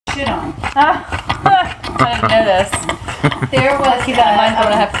shit on. I didn't know this. There was Keep that in mind for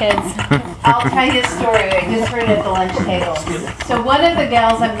when I have kids. I'll tell you a story. I just heard it at the lunch table. So one of the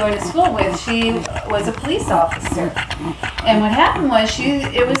gals I'm going to school with, she was a police officer. And what happened was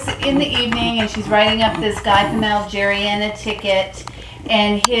it was in the evening and she's writing up this guy from Algeria a ticket,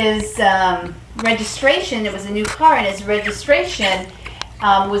 and his registration, it was a new car, and his registration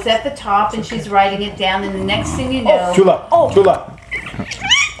was at the top, and she's writing it down, and the next thing you know... Too loud. Too loud.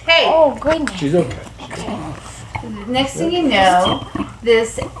 Hey! Oh, goodness. She's okay. Next thing you know,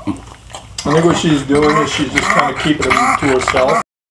 this... I think what she's doing is she's just kind of keeping it to herself.